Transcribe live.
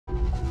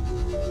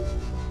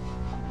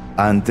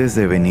Antes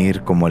de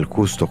venir como el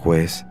justo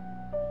juez,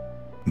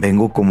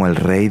 vengo como el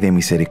Rey de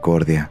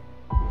misericordia.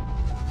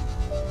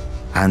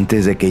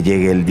 Antes de que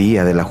llegue el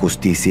día de la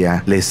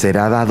justicia, les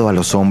será dado a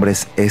los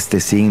hombres este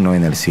signo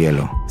en el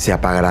cielo. Se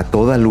apagará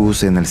toda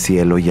luz en el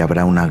cielo y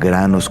habrá una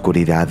gran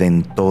oscuridad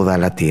en toda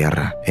la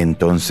tierra.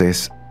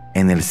 Entonces,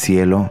 en el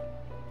cielo,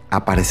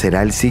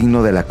 aparecerá el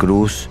signo de la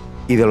cruz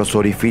y de los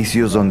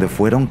orificios donde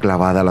fueron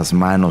clavadas las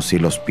manos y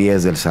los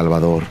pies del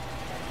Salvador.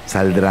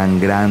 Saldrán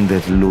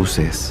grandes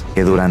luces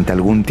que durante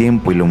algún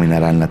tiempo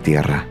iluminarán la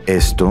tierra.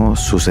 Esto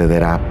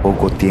sucederá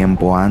poco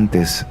tiempo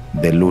antes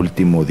del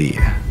último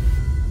día.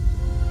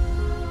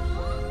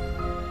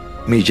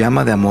 Mi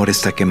llama de amor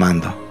está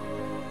quemando.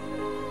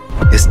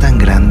 Es tan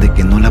grande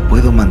que no la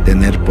puedo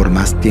mantener por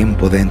más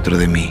tiempo dentro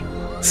de mí.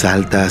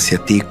 Salta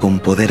hacia ti con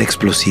poder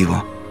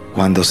explosivo.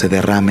 Cuando se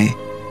derrame,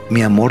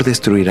 mi amor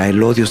destruirá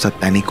el odio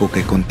satánico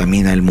que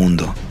contamina el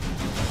mundo.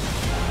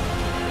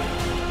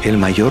 El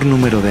mayor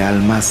número de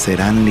almas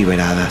serán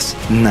liberadas.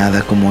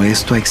 Nada como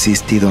esto ha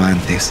existido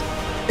antes.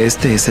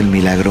 Este es el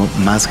milagro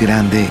más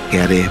grande que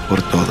haré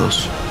por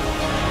todos.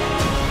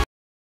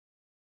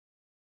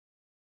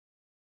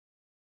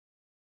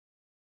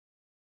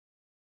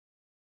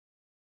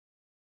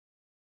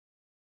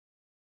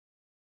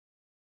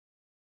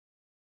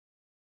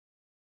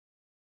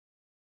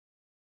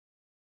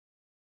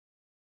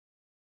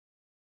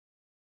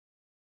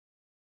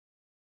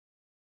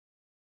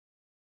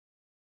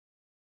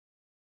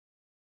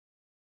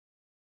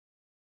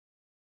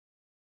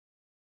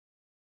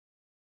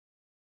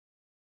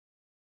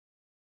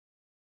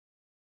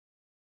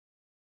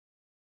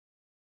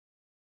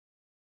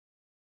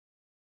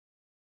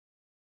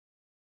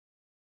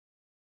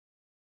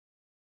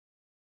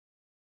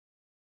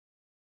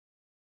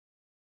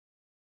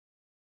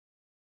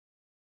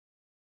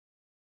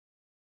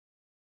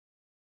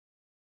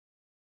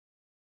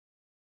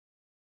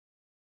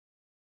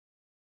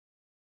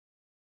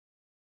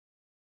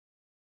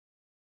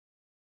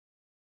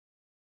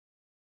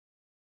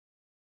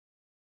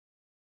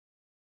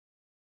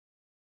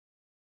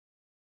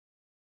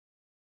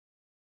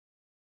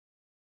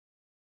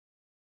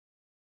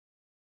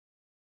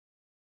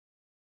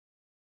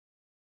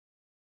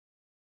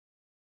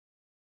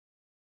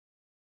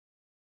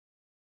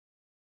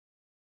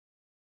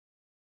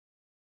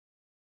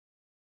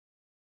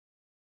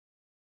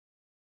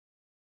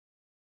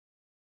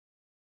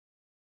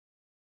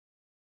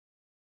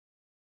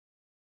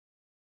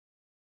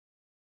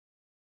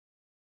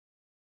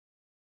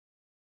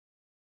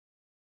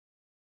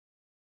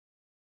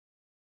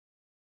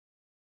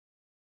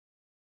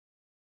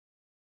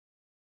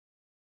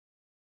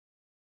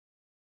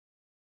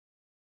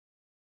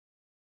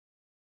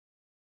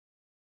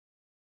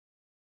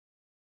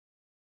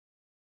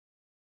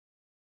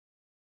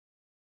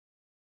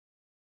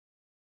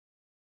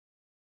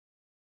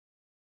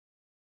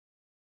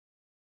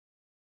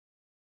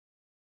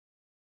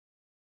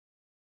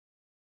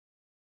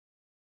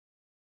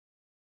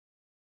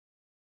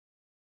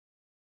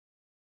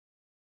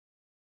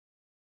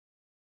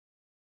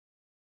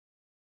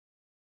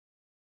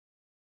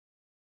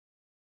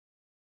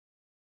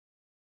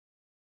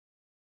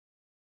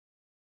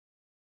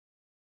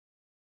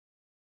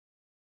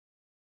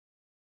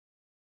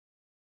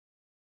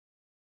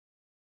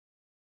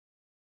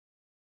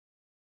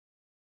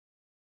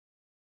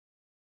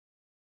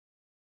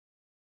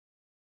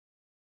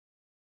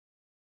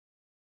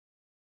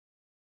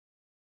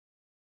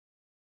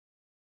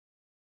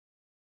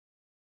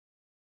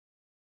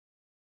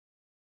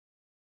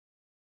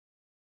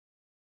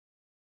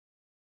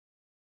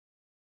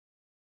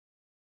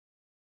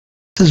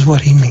 This is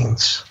what he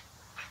means.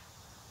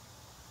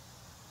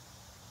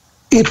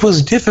 It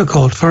was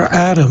difficult for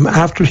Adam,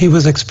 after he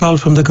was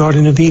expelled from the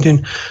Garden of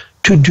Eden,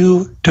 to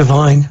do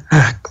divine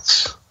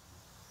acts.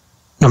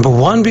 Number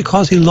one,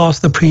 because he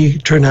lost the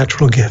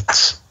preternatural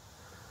gifts.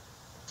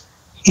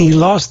 He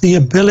lost the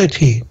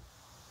ability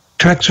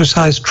to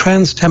exercise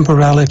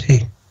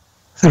transtemporality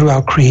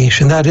throughout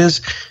creation. That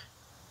is,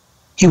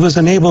 he was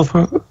unable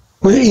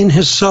in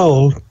his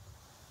soul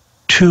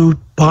to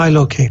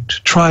bilocate,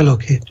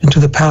 trilocate into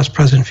the past,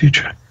 present,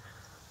 future.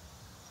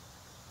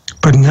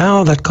 But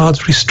now that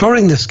God's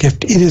restoring this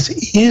gift, it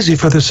is easy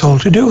for the soul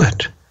to do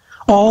it.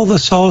 All the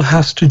soul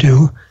has to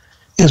do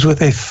is,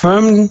 with a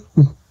firm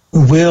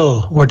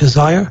will or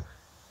desire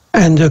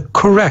and a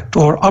correct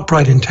or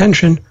upright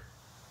intention,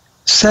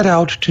 set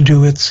out to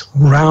do its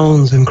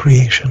rounds in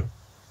creation,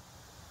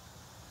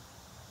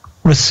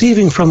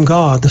 receiving from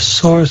God the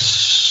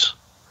source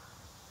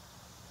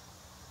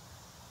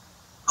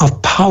of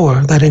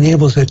power that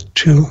enables it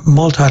to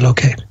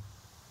multilocate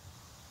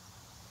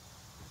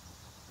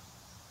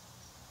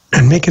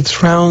and make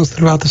its rounds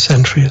throughout the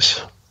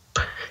centuries.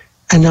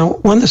 And now,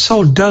 when the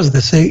soul does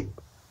this, a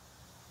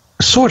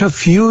sort of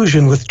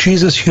fusion with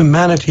Jesus'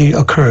 humanity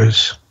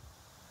occurs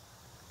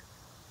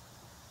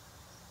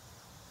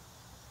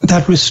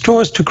that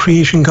restores to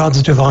creation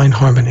God's divine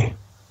harmony.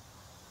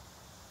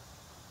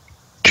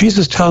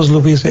 Jesus tells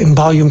Louisa in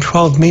volume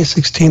 12, May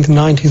 16th,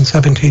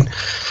 1917,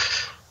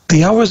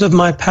 The hours of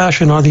my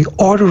passion are the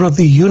order of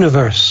the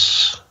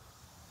universe.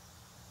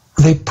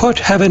 They put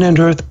heaven and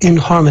earth in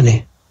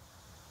harmony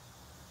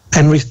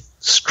and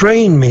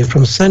restrain me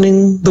from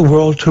sending the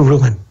world to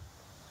ruin.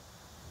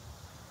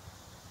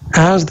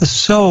 As the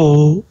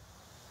soul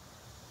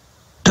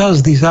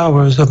does these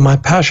hours of my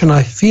passion,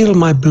 I feel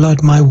my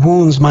blood, my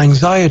wounds, my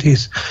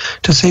anxieties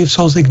to save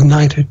souls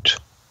ignited,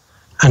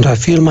 and I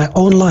feel my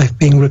own life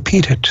being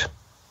repeated.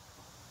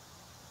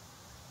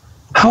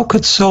 How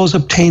could souls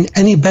obtain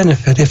any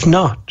benefit if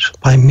not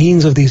by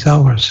means of these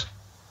hours?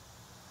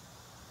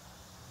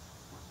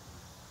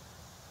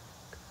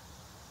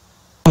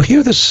 Well,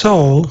 here the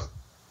soul,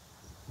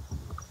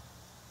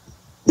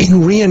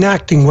 in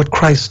reenacting what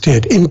Christ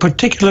did, in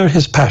particular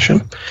his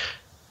passion,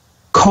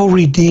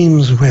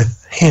 co-redeems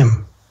with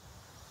him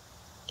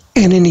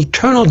in an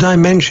eternal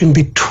dimension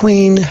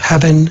between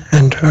heaven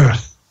and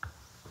earth.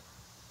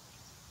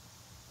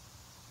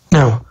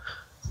 Now,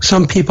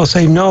 some people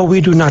say, no,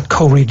 we do not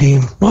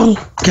co-redeem. Well,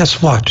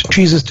 guess what?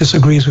 Jesus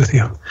disagrees with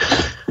you.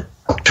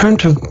 Turn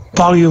to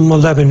volume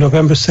 11,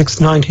 November 6,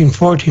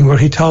 1914, where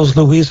he tells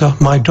Luisa,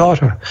 my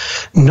daughter,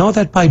 know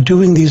that by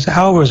doing these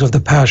hours of the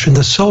Passion,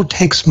 the soul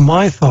takes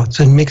my thoughts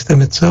and makes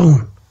them its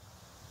own.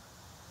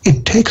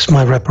 It takes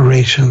my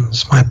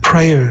reparations, my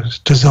prayers,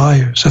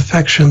 desires,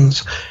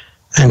 affections,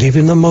 and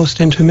even the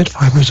most intimate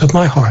fibers of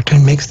my heart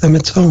and makes them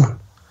its own.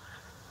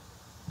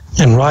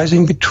 And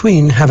rising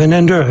between heaven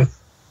and earth,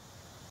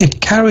 it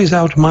carries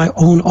out my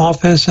own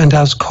office, and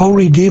as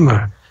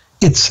co-redeemer,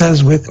 it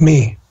says with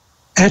me,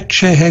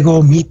 Ecce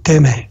ego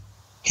miteme,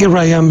 here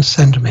I am,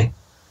 send me.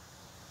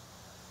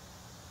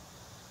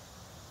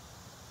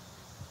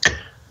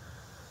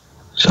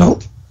 So,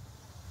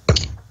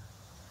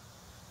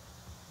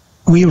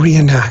 we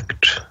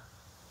reenact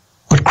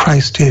what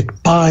Christ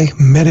did by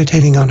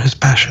meditating on his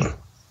passion,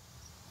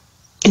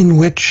 in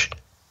which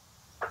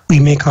we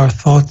make our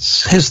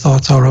thoughts, his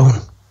thoughts our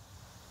own,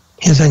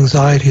 his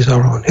anxieties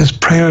our own, his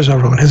prayers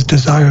our own, his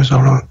desires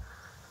our own.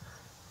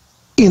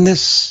 In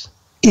this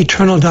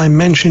eternal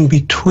dimension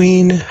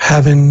between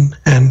heaven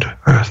and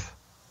earth.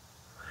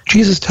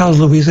 Jesus tells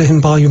Luisa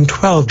in volume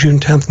 12, June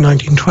 10th,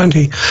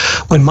 1920,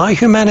 when my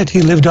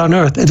humanity lived on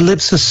earth, it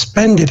lived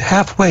suspended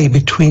halfway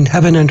between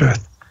heaven and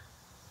earth.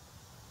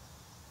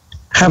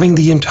 Having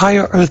the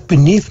entire earth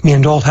beneath me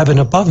and all heaven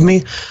above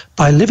me,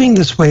 by living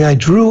this way I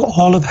drew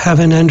all of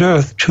heaven and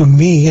earth to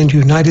me and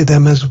united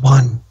them as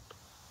one.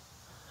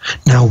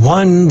 Now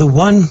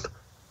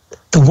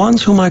the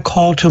ones whom I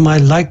call to my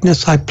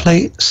likeness I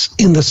place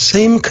in the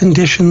same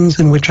conditions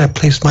in which I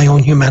place my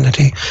own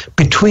humanity,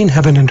 between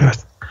heaven and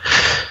earth.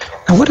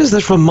 Now what does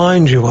this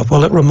remind you of?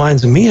 Well, it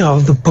reminds me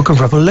of the book of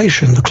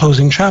Revelation, the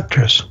closing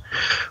chapters,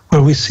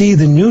 where we see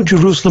the new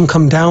Jerusalem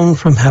come down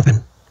from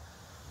heaven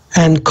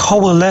and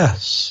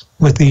coalesce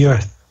with the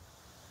earth,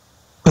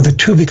 where the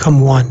two become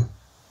one,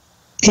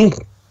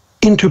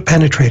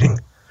 interpenetrating.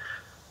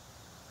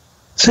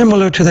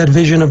 Similar to that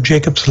vision of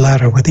Jacob's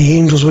ladder, where the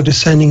angels were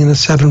descending and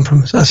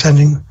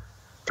ascending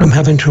from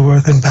heaven to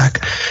earth and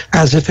back,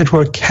 as if it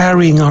were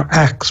carrying our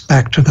acts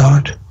back to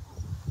God.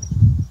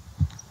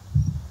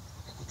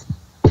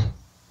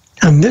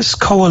 And this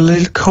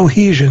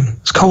cohesion,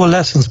 this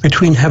coalescence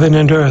between heaven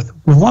and earth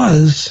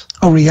was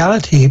a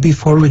reality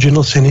before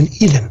original sin in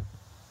Eden.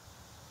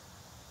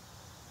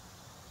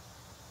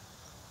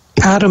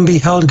 Adam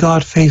beheld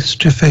God face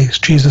to face,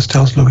 Jesus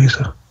tells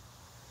Luisa.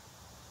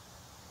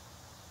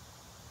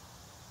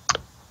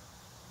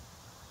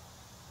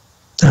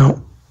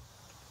 Now,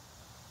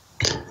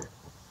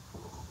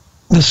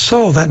 the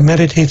soul that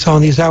meditates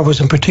on these hours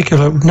in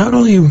particular not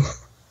only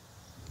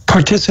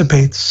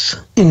participates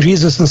in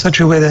Jesus in such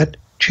a way that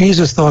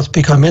Jesus' thoughts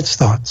become its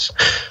thoughts,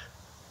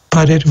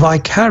 but it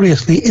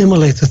vicariously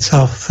immolates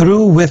itself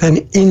through, with, and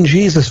in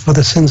Jesus for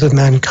the sins of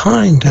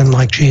mankind, and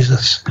like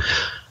Jesus,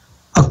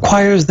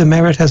 acquires the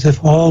merit as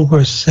if all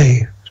were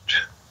saved.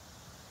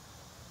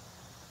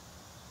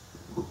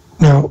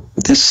 Now,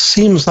 this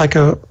seems like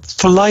a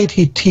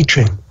flighty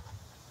teaching,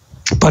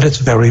 but it's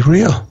very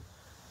real.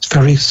 It's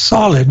very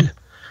solid,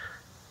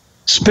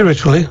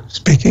 spiritually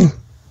speaking,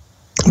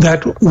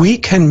 that we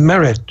can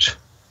merit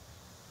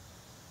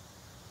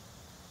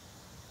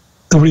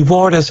the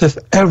reward as if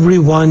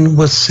everyone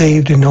was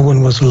saved and no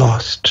one was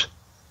lost.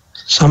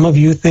 Some of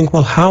you think,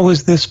 well, how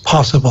is this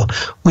possible?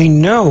 We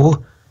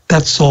know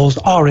that souls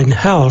are in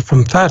hell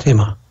from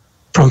Fatima,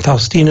 from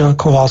Faustina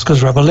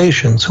Kowalska's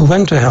revelations, who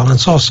went to hell and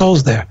saw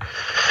souls there.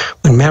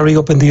 When Mary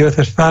opened the earth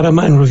at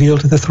Fatima and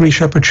revealed to the three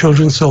shepherd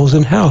children souls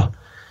in hell.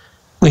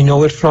 We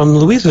know it from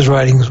Luisa's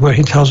writings, where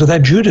he tells her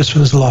that Judas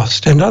was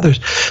lost, and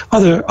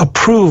other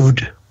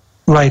approved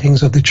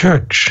writings of the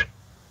church.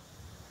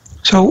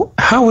 So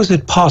how is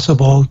it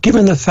possible,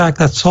 given the fact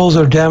that souls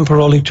are damned for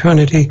all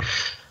eternity,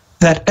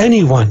 that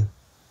anyone,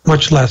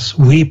 much less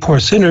we poor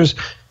sinners,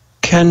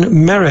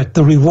 can merit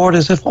the reward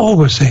as if all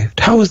were saved?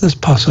 How is this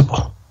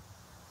possible?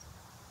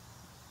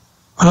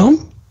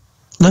 Well,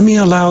 let me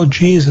allow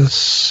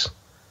Jesus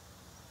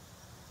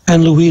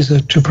and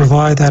Luisa to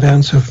provide that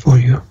answer for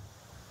you.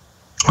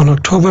 On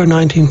October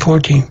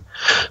 1914,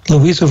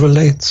 Luisa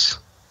relates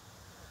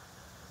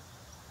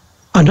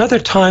Another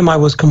time I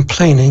was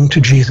complaining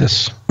to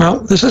Jesus. Well,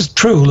 this is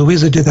true.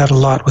 Luisa did that a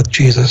lot with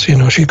Jesus. You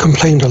know, she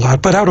complained a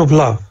lot, but out of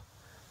love.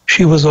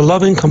 She was a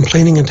loving,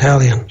 complaining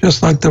Italian,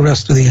 just like the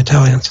rest of the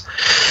Italians.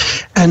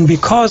 And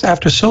because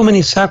after so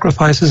many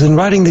sacrifices in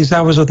writing these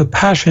hours of the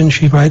Passion,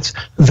 she writes,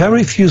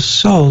 very few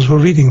souls were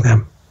reading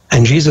them.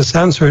 And Jesus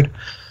answered,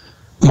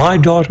 my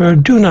daughter,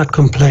 do not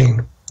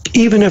complain.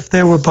 Even if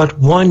there were but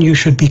one, you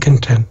should be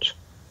content.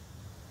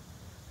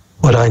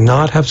 Would I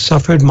not have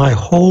suffered my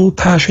whole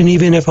passion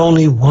even if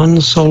only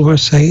one soul were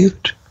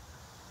saved?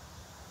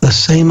 The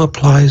same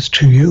applies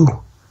to you.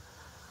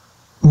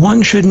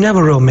 One should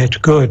never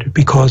omit good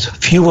because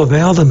few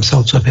avail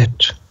themselves of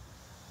it.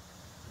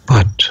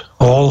 But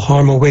all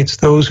harm awaits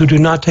those who do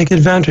not take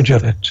advantage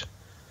of it.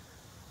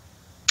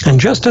 And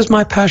just as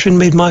my passion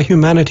made my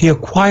humanity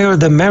acquire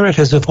the merit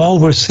as if all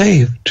were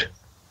saved,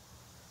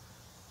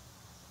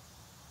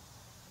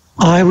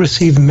 I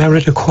receive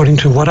merit according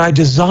to what I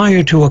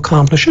desire to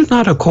accomplish, and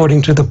not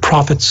according to the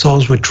profit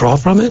souls would draw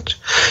from it.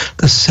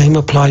 The same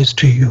applies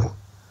to you.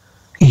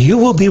 You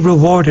will be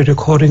rewarded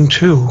according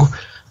to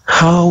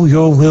how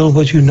your will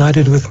was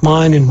united with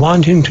mine in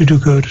wanting to do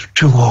good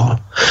to all.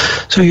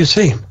 So you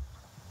see,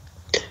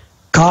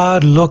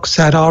 God looks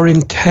at our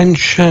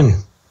intention.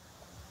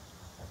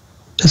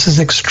 This is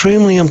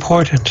extremely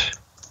important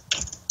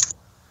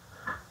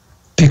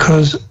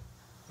because,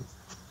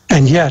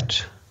 and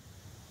yet,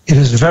 it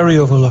is very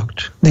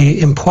overlooked, the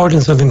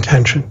importance of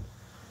intention.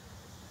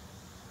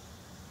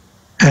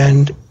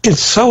 And it's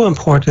so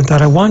important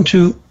that I want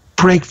to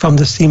break from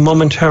this theme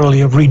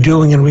momentarily of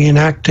redoing and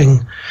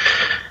reenacting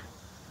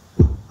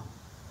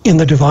in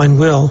the divine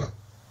will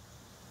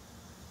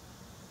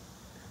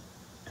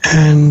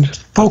and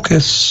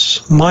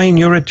focus mine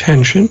your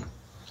attention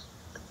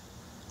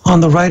on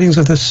the writings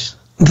of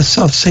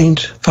of Saint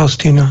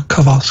Faustina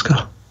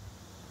Kowalska.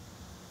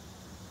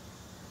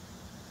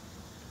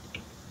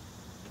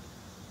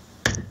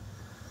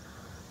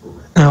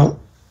 Now,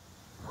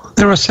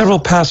 there are several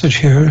passages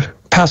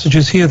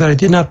here that I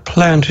did not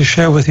plan to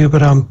share with you,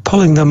 but I'm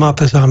pulling them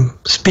up as I'm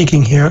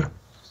speaking here.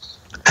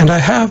 And I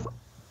have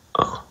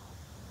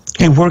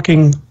a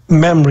working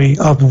memory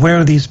of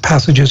where these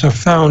passages are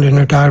found in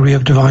her Diary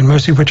of Divine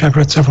Mercy, which I've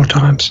read several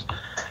times.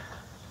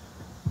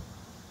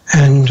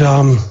 And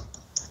it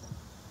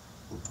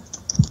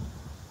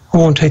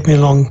won't take me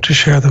long to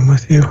share them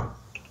with you.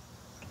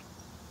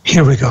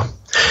 Here we go.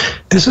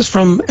 This is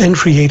from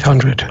entry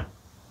 800.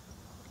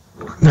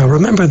 Now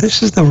remember,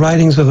 this is the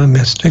writings of a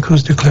mystic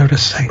who's declared a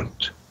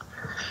saint.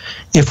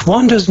 If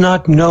one does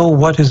not know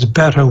what is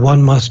better,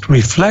 one must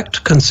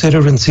reflect,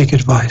 consider, and seek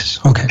advice.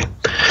 Okay.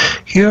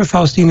 Here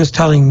Faustina is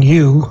telling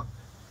you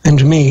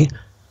and me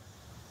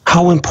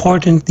how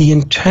important the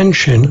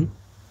intention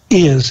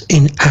is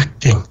in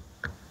acting,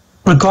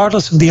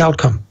 regardless of the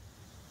outcome.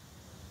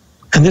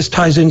 And this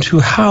ties into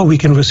how we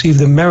can receive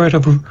the merit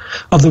of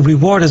the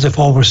reward as if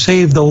all were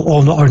saved, though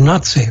all are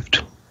not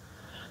saved.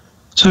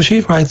 So she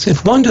writes,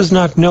 if one does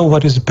not know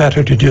what is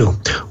better to do,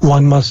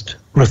 one must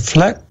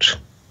reflect,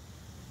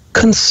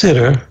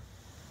 consider,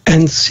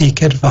 and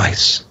seek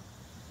advice.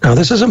 Now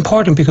this is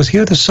important because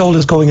here the soul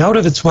is going out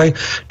of its way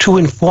to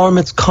inform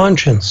its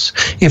conscience.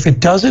 If it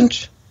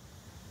doesn't,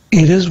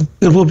 it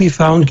will be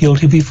found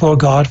guilty before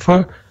God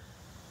for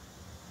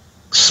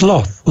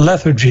sloth,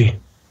 lethargy.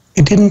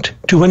 It didn't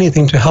do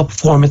anything to help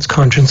form its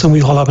conscience, and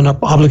we all have an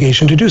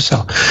obligation to do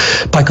so.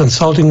 By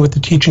consulting with the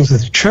teachings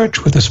of the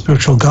Church, with a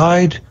spiritual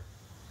guide,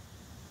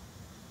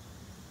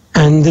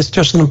 and this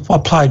doesn't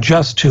apply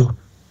just to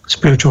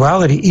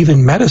spirituality,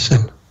 even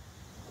medicine,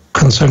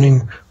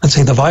 concerning, let's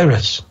say, the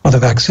virus or the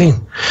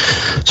vaccine.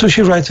 So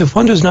she writes, if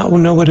one does not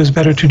know what is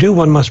better to do,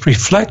 one must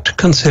reflect,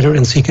 consider,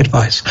 and seek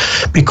advice,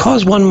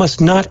 because one must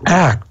not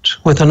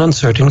act with an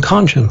uncertain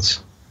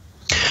conscience.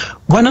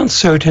 When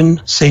uncertain,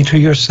 say to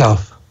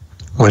yourself,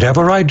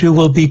 whatever I do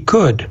will be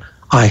good.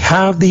 I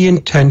have the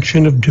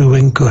intention of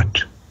doing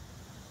good.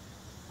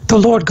 The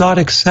Lord God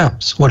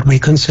accepts what we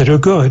consider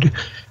good,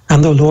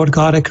 and the Lord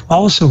God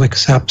also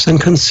accepts and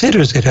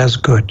considers it as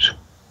good.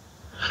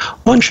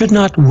 One should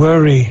not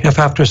worry if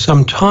after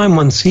some time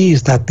one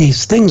sees that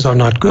these things are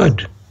not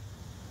good,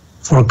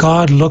 for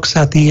God looks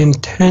at the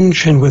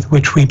intention with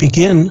which we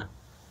begin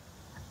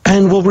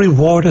and will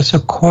reward us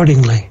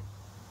accordingly.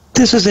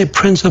 This is a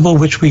principle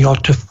which we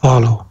ought to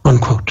follow,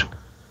 unquote.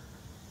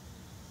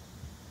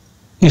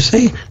 You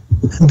see,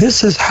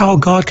 this is how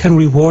God can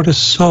reward a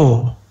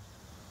soul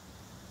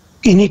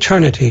in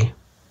eternity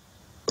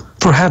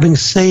for having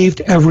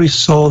saved every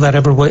soul that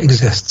ever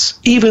exists,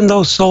 even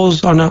though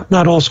souls are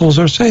not all souls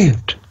are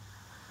saved.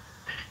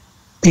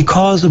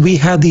 Because we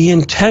had the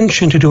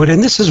intention to do it.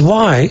 And this is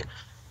why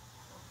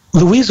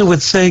Luisa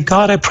would say,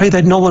 God, I pray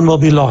that no one will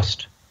be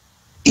lost.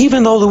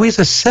 Even though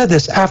Luisa said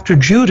this after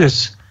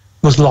Judas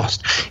was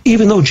lost,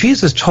 even though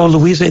Jesus told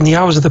Luisa in the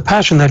hours of the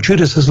Passion that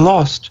Judas is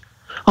lost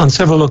on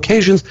several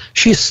occasions,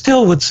 she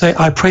still would say,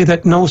 I pray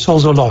that no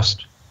souls are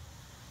lost.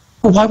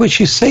 Well, why would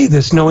she say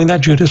this knowing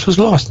that Judas was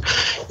lost?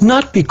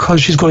 Not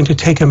because she's going to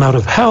take him out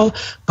of hell,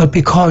 but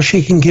because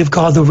she can give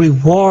God the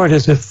reward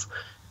as if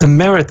the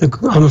merit,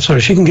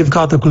 she can give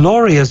God the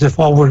glory as if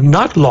all were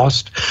not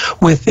lost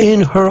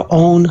within her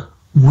own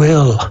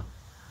will,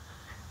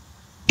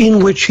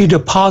 in which she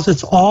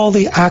deposits all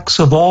the acts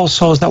of all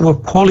souls that were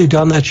poorly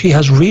done that she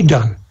has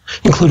redone,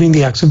 including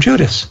the acts of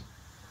Judas.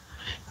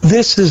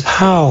 This is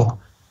how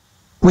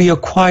we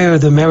acquire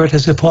the merit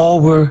as if all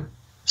were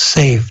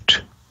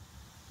saved.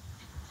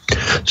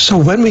 So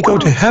when we go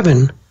to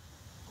heaven,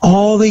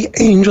 all the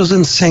angels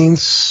and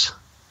saints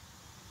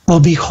will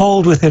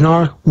behold within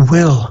our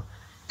will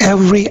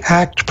every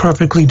act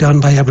perfectly done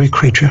by every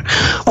creature.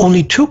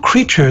 Only 2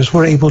 creatures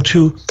were able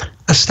to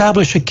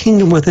establish a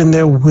kingdom within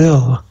their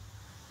will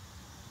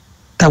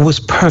that was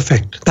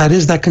perfect. That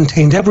is, that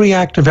contained every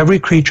act of every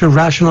creature,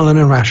 rational and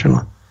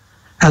irrational,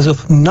 as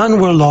if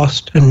none were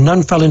lost and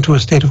none fell into a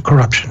state of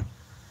corruption.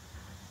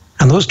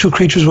 And those 2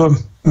 creatures were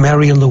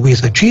Mary and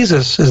Louisa.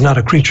 Jesus is not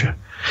a creature.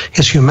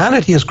 His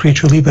humanity is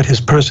creaturely, but his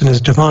person is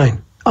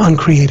divine,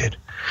 uncreated.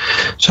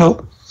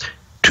 So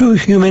 2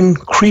 human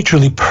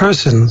creaturely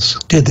persons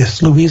did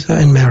this, Louisa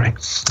and Mary.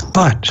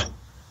 But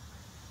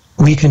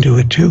we can do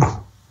it too.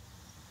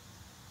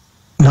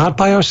 Not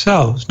by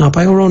ourselves, not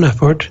by our own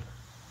effort,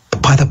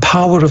 but by the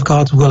power of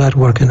God's will at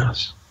work in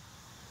us.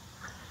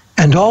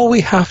 And all we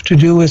have to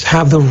do is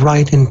have the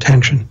right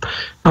intention.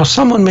 Now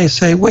someone may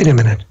say, wait a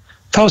minute,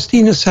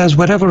 Faustina says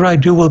whatever I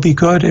do will be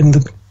good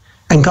and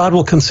God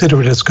will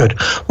consider it as good.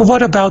 Well,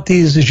 what about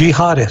these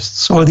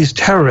jihadists or these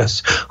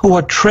terrorists who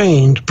are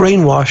trained,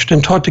 brainwashed,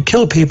 and taught to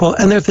kill people,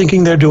 and they're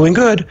thinking they're doing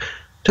good?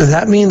 Does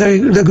that mean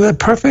they're good,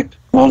 perfect?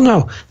 Well,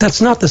 no,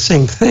 that's not the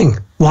same thing.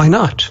 Why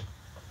not?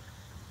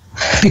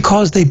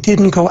 Because they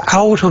didn't go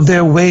out of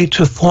their way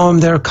to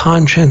form their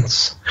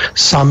conscience.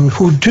 Some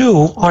who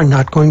do are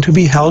not going to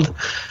be held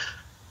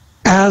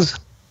as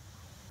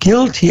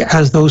guilty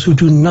as those who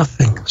do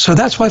nothing. So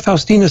that's why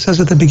Faustina says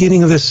at the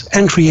beginning of this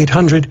entry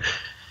 800,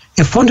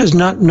 if one does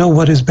not know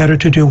what is better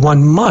to do,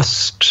 one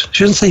must,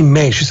 she doesn't say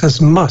may, she says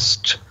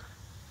must,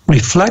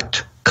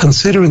 reflect,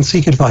 consider, and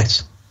seek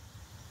advice.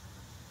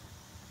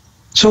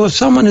 So if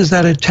someone is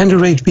at a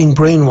tender age being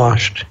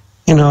brainwashed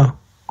in a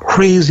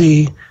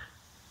crazy,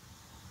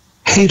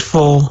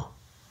 hateful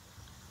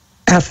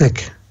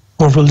ethic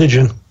or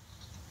religion,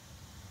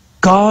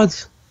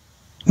 God's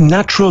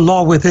natural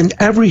law within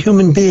every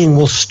human being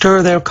will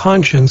stir their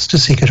conscience to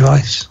seek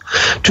advice,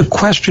 to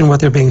question what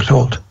they're being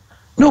told.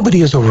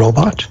 Nobody is a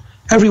robot.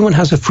 Everyone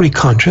has a free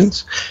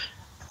conscience.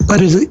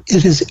 But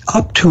it is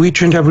up to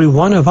each and every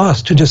one of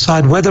us to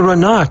decide whether or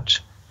not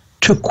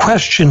to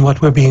question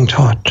what we're being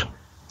taught.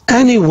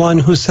 Anyone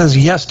who says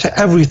yes to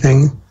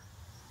everything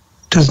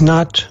does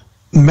not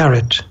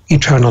merit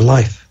eternal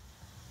life.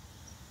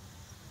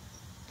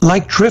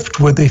 Like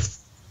driftwood, they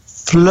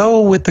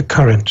flow with the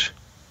current.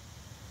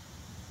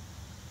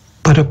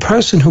 But a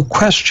person who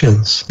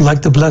questions,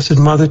 like the Blessed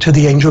Mother to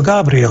the angel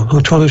Gabriel,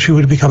 who told her she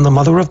would become the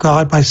Mother of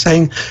God by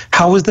saying,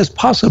 how is this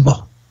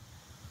possible?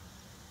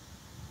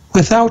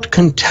 Without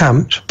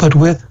contempt, but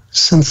with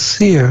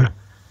sincere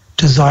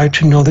desire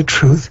to know the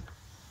truth,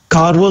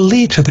 God will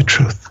lead to the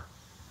truth.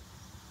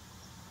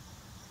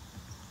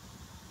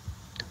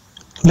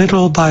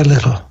 Little by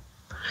little.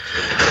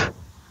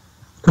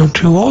 Now,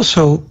 to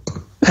also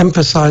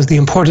emphasize the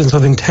importance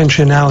of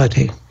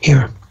intentionality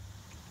here,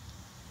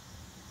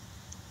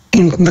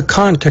 in the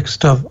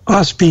context of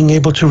us being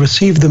able to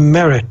receive the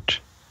merit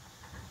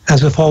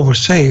as if all were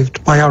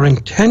saved by our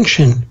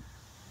intention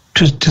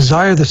to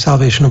desire the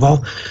salvation of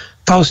all,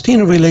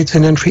 Faustina relates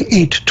in entry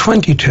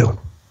 822,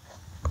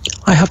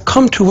 I have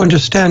come to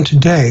understand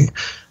today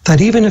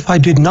that even if I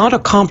did not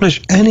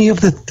accomplish any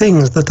of the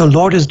things that the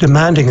Lord is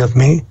demanding of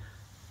me,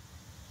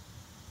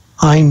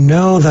 I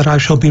know that I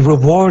shall be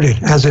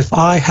rewarded as if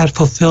I had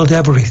fulfilled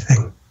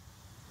everything,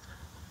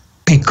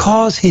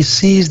 because he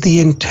sees the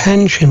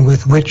intention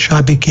with which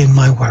I begin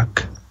my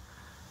work.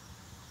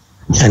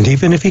 And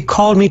even if he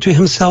called me to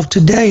himself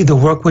today, the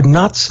work would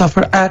not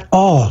suffer at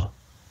all,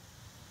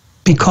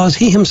 because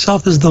he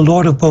himself is the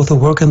Lord of both the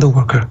work and the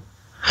worker.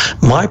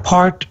 My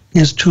part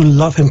is to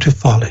love him to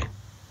folly.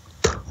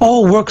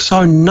 All works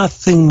are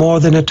nothing more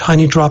than a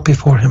tiny drop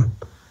before him.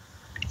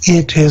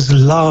 It is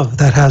love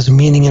that has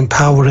meaning and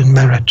power and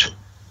merit.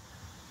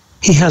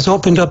 He has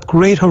opened up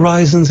great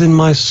horizons in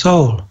my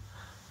soul.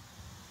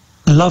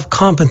 Love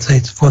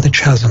compensates for the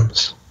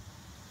chasms.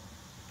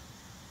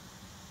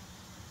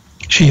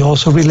 She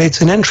also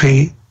relates in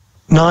entry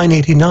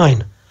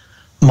 989,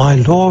 my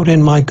Lord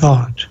and my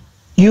God,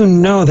 you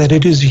know that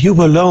it is you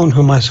alone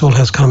whom my soul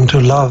has come to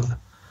love.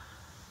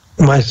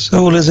 My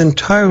soul is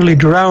entirely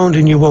drowned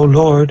in you, O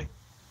Lord.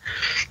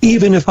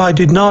 Even if I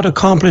did not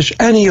accomplish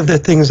any of the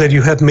things that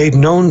you have made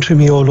known to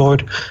me, O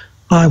Lord,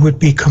 I would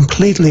be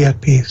completely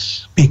at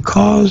peace,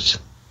 because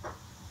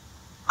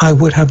I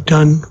would have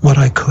done what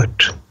I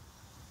could.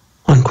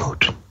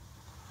 Unquote.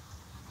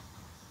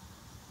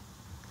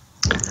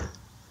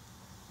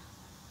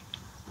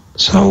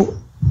 So,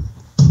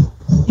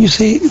 you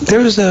see,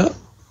 there's a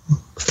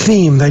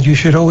theme that you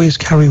should always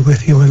carry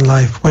with you in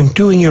life when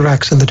doing your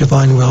acts in the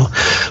divine will,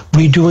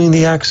 redoing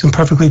the acts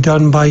imperfectly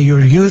done by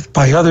your youth,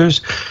 by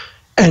others,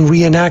 and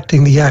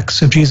reenacting the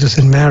acts of Jesus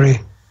and Mary.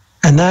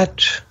 And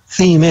that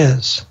theme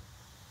is,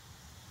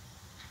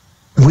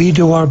 we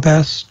do our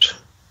best,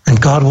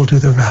 and God will do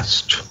the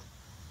rest.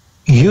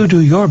 You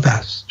do your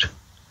best,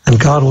 and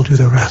God will do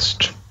the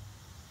rest.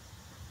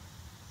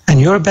 And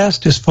your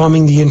best is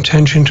forming the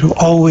intention to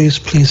always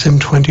please Him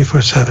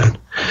 24/7.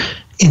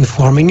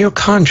 Informing your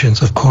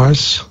conscience, of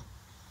course.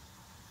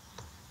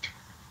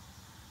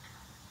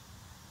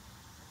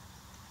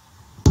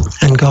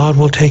 And God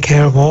will take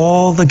care of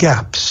all the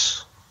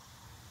gaps,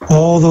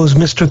 all those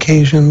missed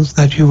occasions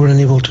that you were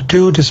unable to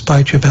do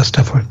despite your best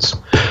efforts.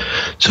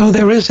 So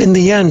there is, in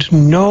the end,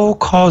 no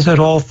cause at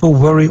all for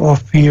worry or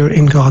fear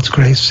in God's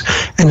grace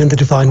and in the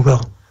divine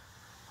will.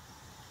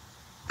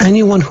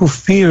 Anyone who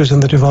fears in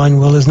the divine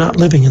will is not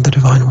living in the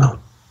divine will.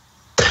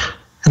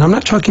 And I'm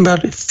not talking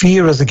about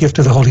fear as a gift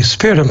of the Holy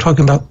Spirit. I'm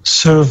talking about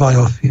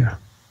servile fear.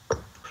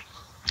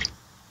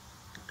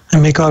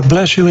 And may God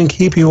bless you and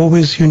keep you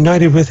always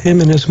united with Him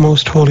in His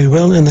most holy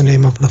will, in the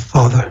name of the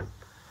Father,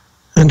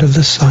 and of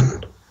the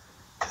Son,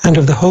 and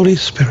of the Holy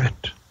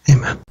Spirit.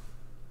 Amen.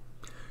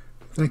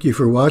 Thank you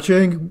for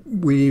watching.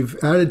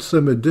 We've added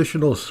some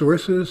additional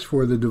sources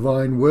for the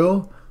divine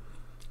will.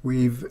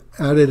 We've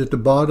added at the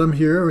bottom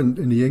here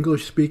in the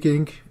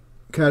English-speaking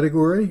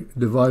category,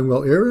 Divine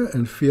Will Era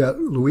and Fiat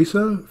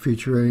Luisa,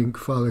 featuring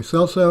Father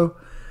Celso.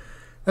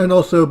 And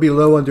also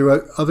below,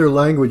 under other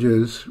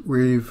languages,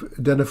 we've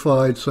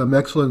identified some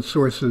excellent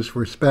sources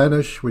for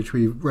Spanish, which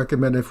we've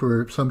recommended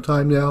for some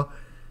time now,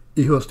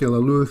 Hijos de la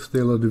Luz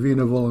de la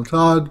Divina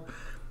Vontade,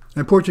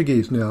 and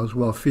Portuguese now as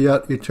well,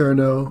 Fiat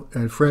Eterno,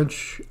 and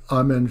French,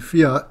 Amen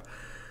Fiat.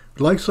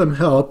 I'd like some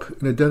help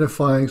in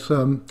identifying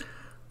some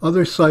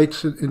other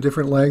sites in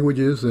different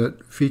languages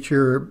that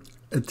feature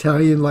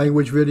Italian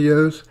language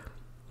videos,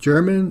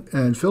 German,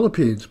 and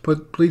Philippines.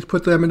 Please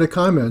put them in the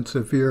comments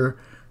if you're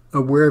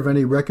aware of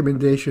any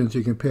recommendations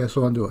you can pass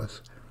on to us.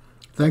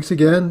 Thanks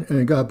again,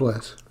 and God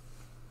bless.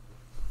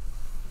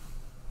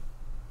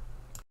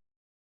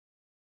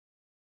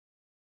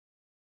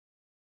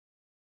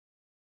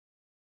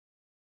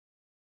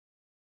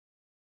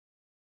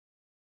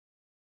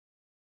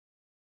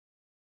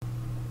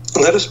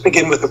 Let us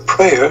begin with a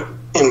prayer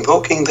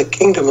invoking the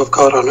kingdom of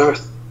God on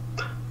earth.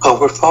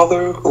 Our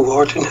Father, who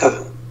art in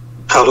heaven,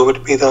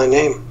 hallowed be thy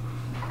name.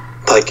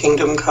 Thy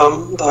kingdom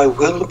come, thy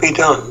will be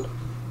done,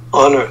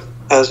 on earth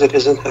as it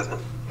is in heaven.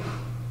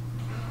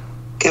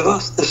 Give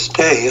us this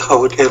day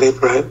our daily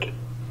bread,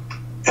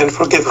 and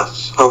forgive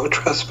us our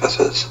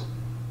trespasses,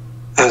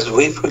 as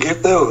we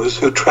forgive those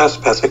who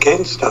trespass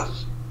against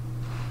us.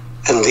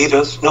 And lead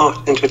us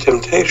not into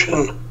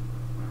temptation,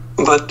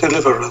 but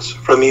deliver us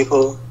from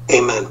evil.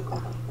 Amen.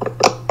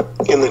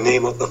 In the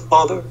name of the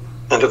Father,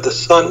 and of the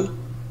Son,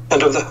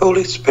 and of the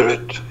Holy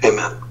Spirit.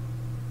 Amen.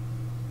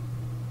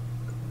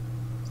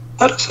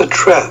 Let us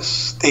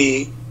address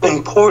the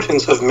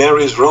importance of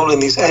Mary's role in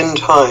these end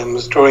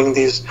times during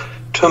these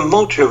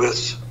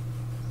tumultuous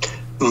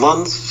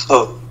months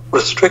of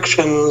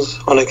restrictions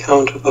on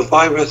account of a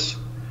virus,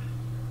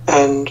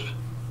 and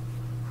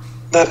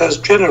that has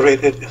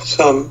generated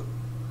some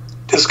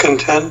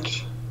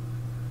discontent,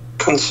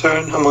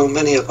 concern among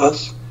many of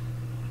us.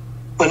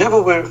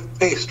 Whenever we're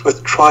faced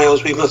with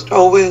trials, we must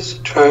always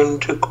turn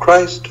to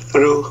Christ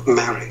through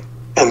Mary,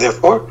 and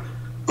therefore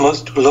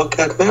must look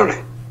at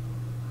Mary.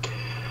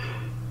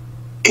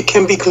 It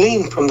can be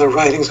gleaned from the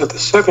writings of the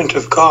servant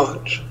of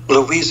God,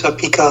 Luisa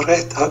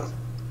Piccarreta,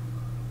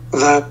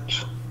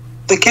 that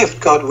the gift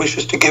God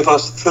wishes to give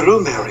us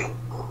through Mary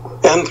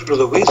and through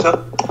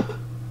Luisa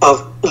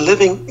of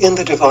living in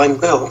the divine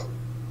will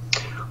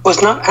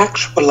was not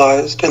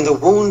actualized in the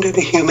wounded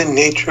human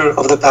nature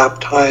of the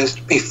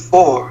baptized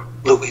before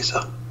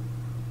Luisa.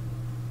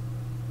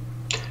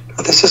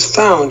 This is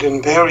found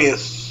in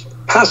various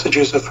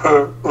passages of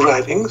her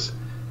writings.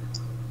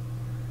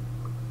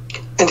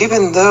 And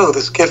even though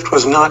this gift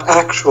was not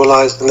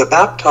actualized in the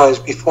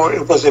baptized before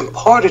it was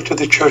imparted to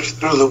the church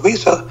through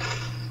Luisa,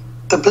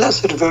 the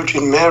Blessed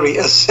Virgin Mary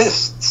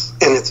assists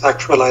in its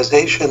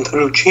actualization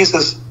through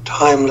Jesus'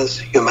 timeless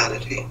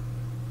humanity.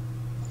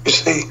 You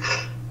see,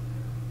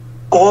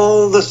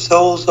 all the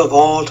souls of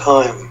all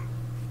time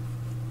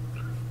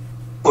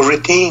were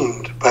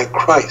redeemed by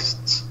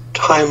Christ's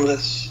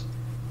timeless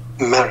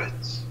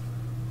merits.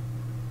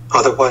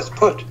 Otherwise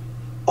put,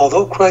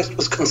 although Christ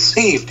was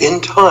conceived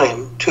in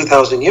time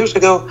 2,000 years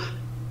ago,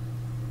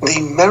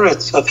 the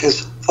merits of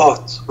his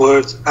thoughts,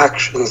 words,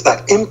 actions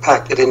that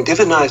impacted and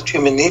divinized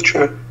human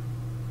nature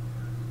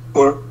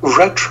were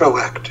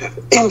retroactive,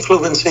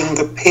 influencing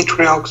the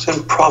patriarchs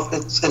and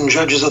prophets and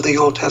judges of the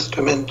Old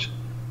Testament.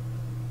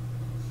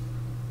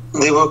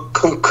 They were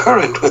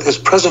concurrent with his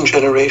present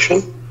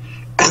generation,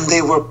 and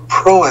they were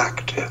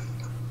proactive,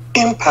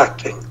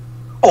 impacting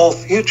all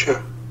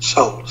future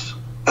souls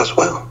as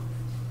well.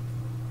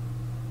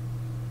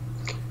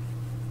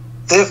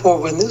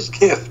 Therefore, when this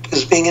gift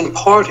is being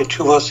imparted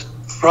to us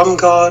from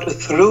God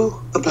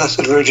through the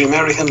Blessed Virgin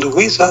Mary and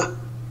Luisa,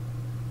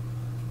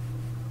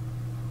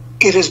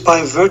 it is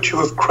by virtue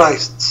of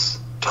Christ's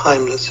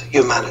timeless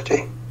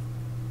humanity.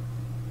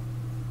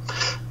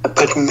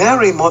 But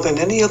Mary, more than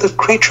any other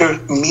creature,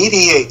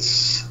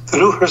 mediates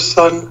through her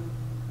Son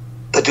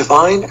the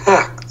divine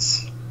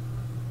acts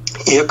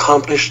he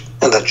accomplished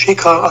and that she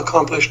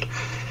accomplished,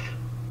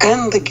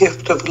 and the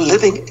gift of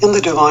living in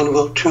the divine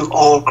will to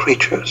all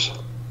creatures.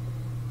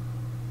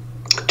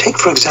 Take,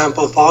 for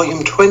example,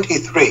 volume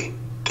 23,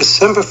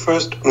 December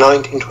 1st,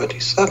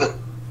 1927.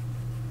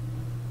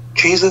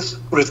 Jesus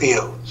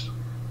reveals,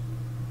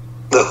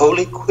 "The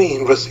Holy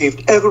Queen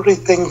received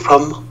everything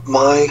from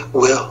my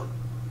will.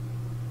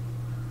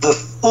 The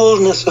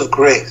fullness of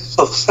grace,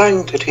 of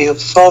sanctity,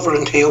 of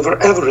sovereignty over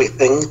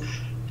everything,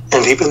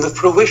 and even the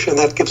fruition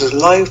that gives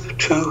life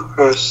to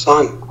her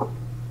Son.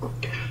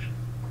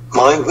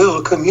 My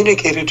will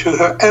communicated to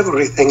her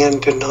everything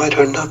and denied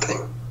her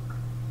nothing.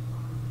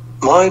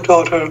 My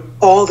daughter,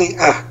 all the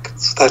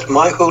acts that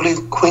my Holy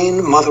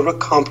Queen Mother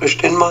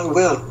accomplished in my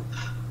will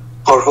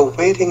are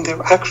awaiting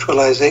their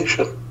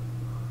actualization.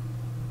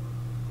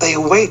 They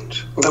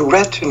await the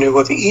retinue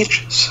of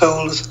each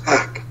soul's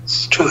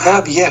acts to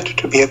have yet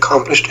to be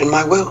accomplished in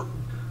my will.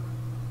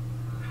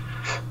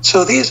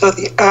 So these are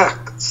the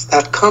acts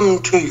that come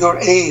to your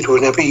aid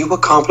whenever you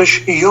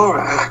accomplish your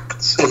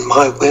acts in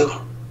my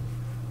will.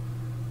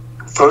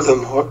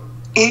 Furthermore,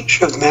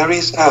 each of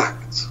Mary's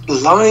acts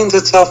lines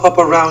itself up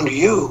around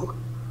you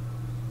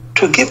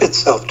to give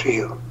itself to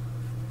you.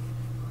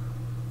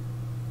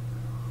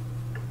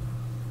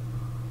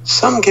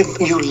 Some give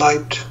you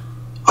light,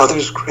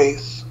 others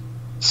grace,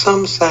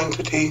 some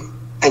sanctity,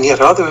 and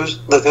yet others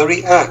the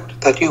very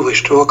act that you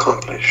wish to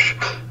accomplish,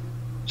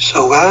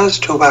 so as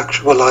to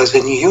actualize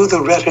in you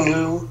the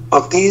retinue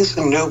of these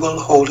noble,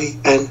 holy,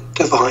 and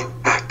divine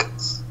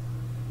acts.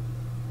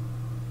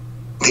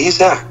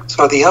 These acts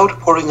are the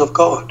outpouring of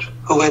God,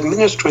 who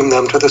administering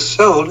them to the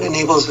soul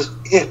enables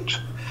it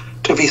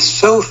to be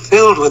so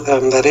filled with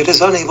them that it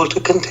is unable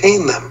to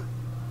contain them.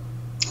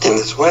 In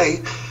this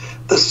way,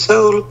 the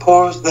soul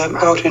pours them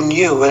out in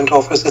you and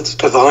offers its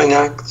divine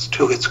acts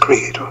to its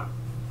Creator.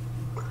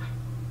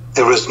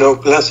 There is no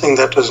blessing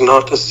that does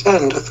not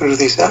descend through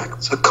these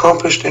acts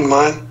accomplished in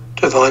my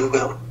divine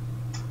will.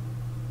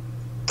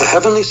 The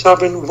heavenly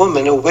sovereign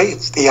woman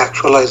awaits the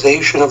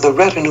actualization of the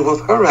retinue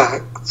of her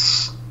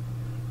acts,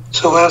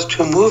 so as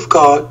to move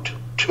God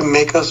to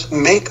make us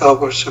make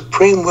our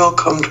supreme will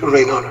come to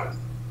reign on earth.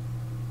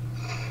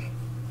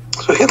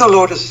 So here the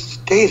Lord is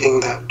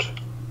stating that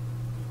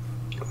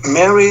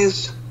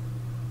Mary's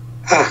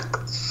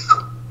acts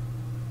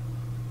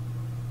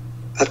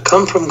that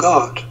come from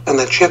God and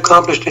that she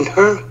accomplished in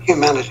her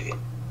humanity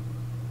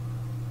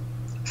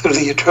through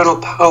the eternal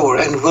power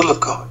and will of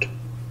God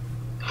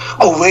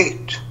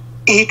await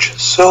each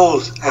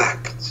soul's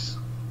acts.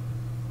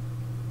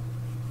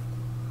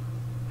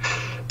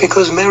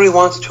 Because Mary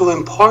wants to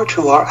impart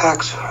to our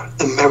acts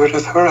the merit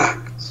of her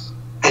acts,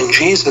 and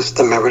Jesus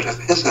the merit of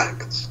his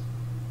acts.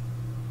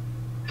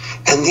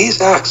 And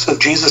these acts of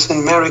Jesus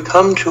and Mary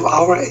come to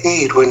our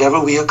aid whenever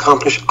we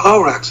accomplish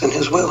our acts in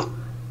his will.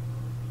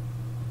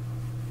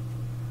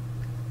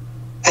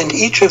 And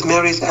each of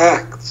Mary's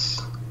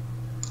acts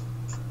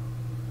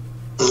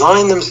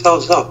line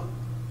themselves up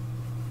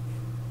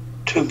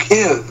to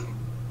give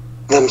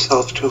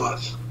themselves to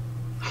us.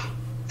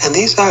 And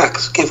these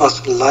acts give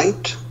us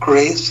light,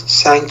 grace,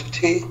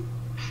 sanctity,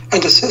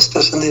 and assist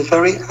us in the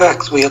very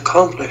acts we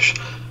accomplish,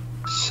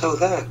 so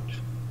that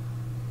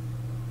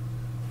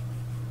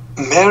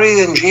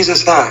Mary and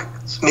Jesus'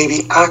 acts may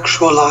be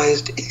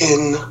actualized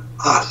in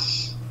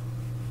us.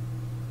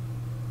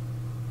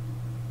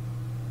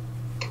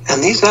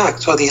 And these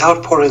acts are the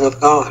outpouring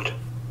of God,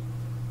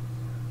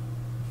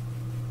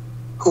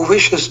 who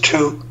wishes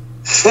to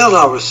fill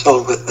our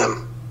soul with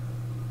them.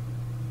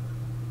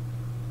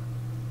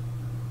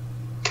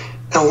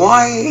 Now,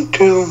 why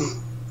do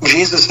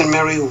Jesus and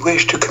Mary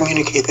wish to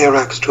communicate their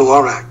acts to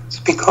our acts?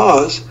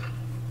 Because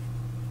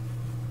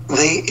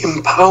they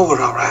empower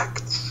our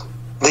acts.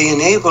 They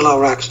enable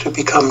our acts to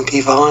become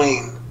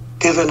divine,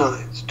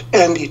 divinized,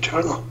 and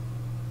eternal.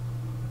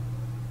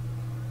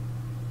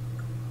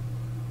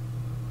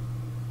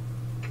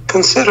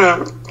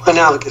 Consider,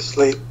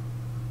 analogously,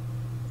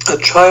 a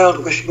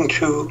child wishing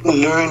to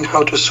learn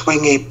how to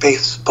swing a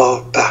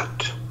baseball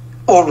bat,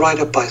 or ride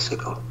a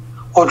bicycle,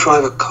 or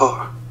drive a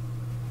car.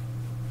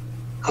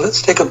 Now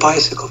let's take a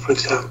bicycle, for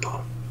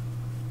example.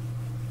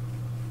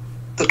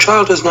 The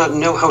child does not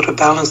know how to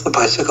balance the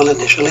bicycle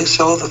initially,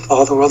 so the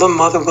father or the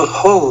mother will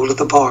hold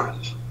the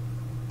bars,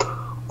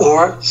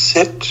 or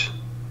sit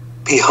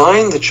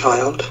behind the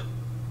child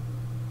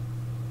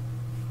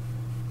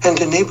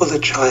and enable the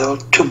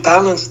child to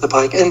balance the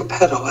bike and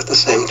pedal at the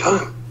same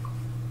time.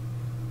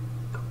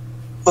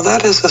 Well,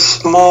 that is a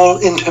small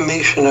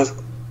intimation of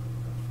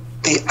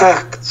the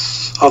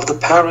acts of the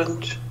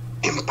parent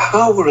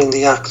empowering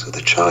the acts of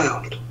the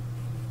child,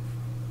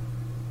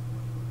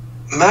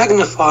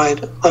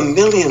 magnified a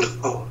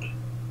millionfold,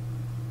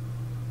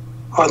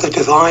 are the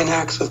divine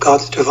acts of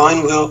God's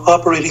divine will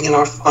operating in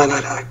our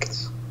finite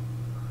acts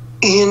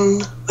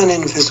in an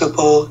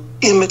invisible,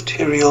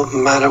 immaterial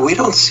manner. We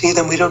don't see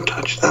them, we don't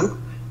touch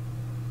them,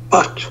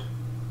 but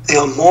They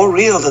are more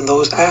real than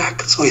those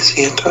acts we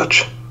see and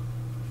touch.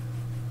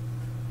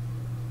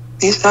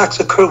 These acts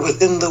occur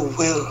within the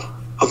will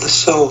of the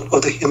soul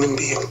of the human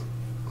being,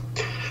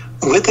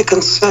 with the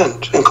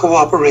consent and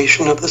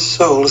cooperation of the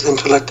soul's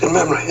intellect and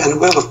memory, and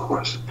will, of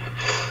course.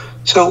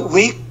 So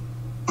we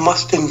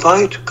must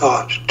invite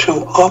God to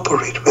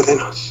operate within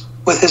us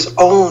with his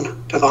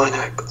own divine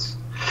acts.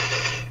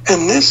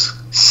 And this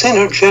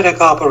synergetic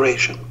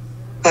operation,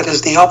 that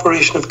is the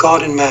operation of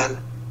God in man,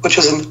 which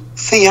is a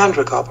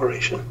theandric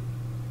operation,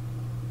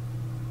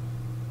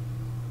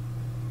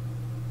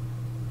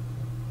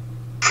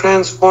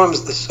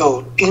 transforms the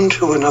soul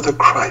into another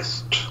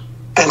Christ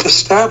and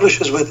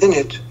establishes within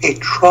it a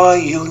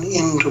triune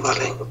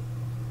indwelling,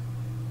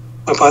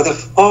 whereby the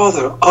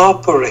Father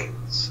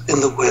operates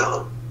in the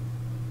will,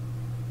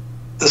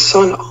 the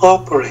Son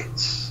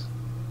operates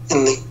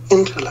in the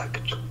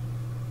intellect,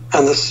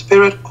 and the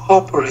Spirit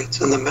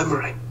operates in the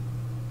memory.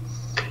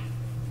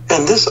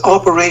 And this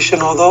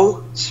operation,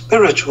 although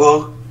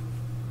spiritual,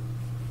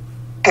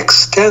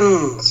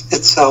 extends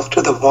itself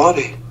to the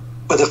body,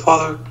 where the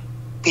Father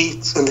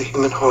beats in the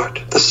human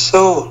heart. The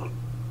soul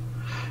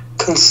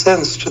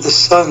consents to the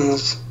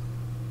Son's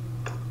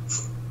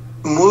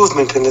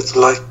movement in its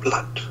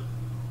lifeblood,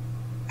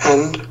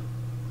 and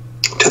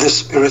to the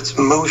Spirit's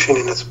motion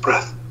in its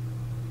breath.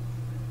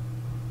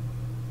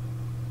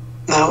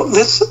 Now,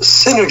 this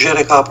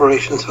synergetic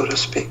operation, so to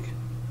speak,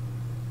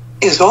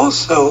 is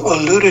also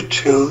alluded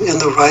to in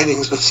the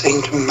writings of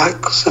Saint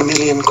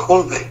Maximilian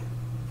Kolbe.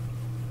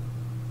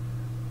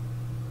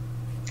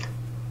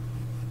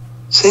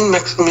 Saint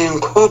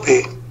Maximilian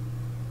Kolbe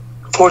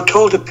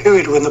foretold a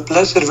period when the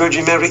Blessed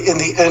Virgin Mary in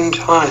the end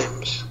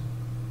times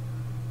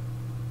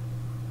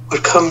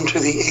would come to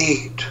the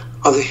aid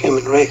of the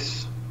human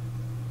race.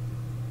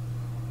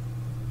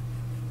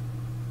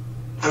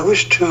 I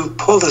wish to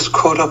pull this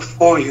quote up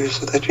for you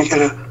so that you get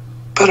a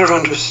better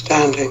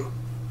understanding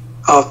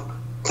of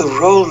the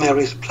role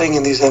Mary is playing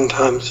in these end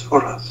times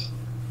for us.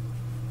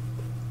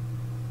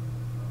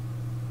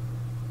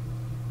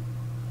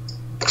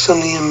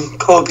 Maximilian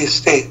Kolbe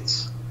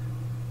states,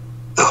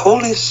 "The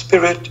Holy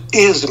Spirit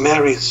is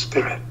Mary's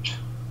spirit.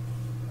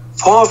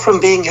 Far from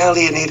being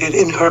alienated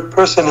in her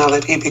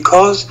personality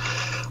because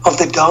of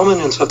the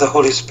dominance of the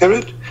Holy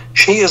Spirit,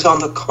 she is on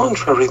the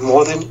contrary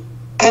more than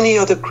any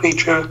other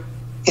creature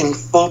in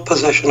full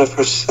possession of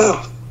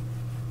herself.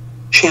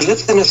 She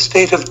lives in a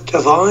state of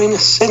divine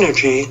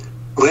synergy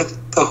with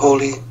the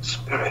Holy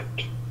Spirit."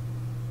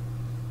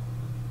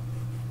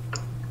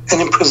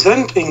 And in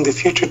presenting the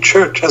future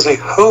church as a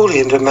holy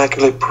and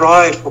immaculate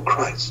bride for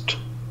Christ,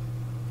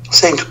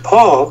 St.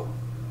 Paul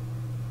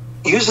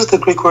uses the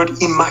Greek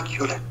word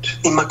immaculate,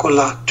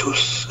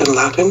 immaculatus in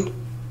Latin,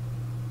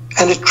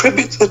 and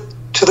attributes it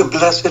to the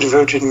Blessed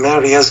Virgin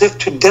Mary as if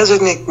to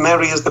designate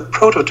Mary as the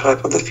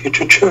prototype of the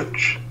future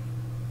church.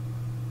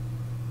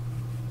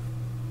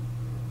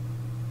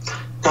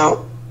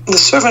 Now, the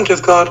servant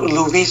of God,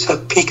 Luisa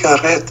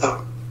Piccarreta,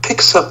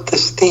 picks up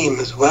this theme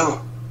as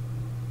well.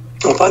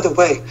 Oh, by the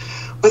way,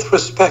 with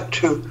respect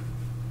to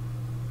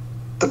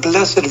the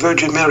Blessed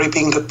Virgin Mary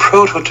being the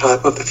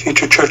prototype of the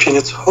future church in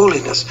its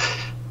holiness,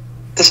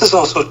 this is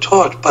also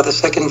taught by the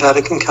Second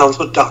Vatican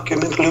Council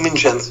document Lumen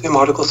Gentium,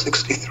 Article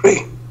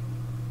 63.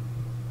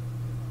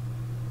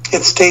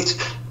 It states,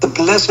 "The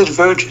Blessed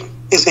Virgin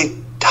is a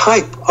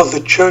type of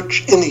the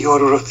church in the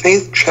order of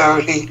faith,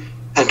 charity,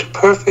 and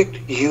perfect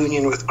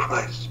union with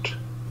Christ."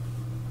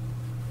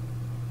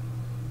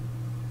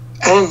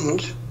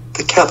 And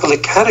the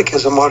Catholic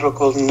Catechism,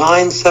 Article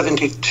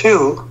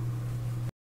 972,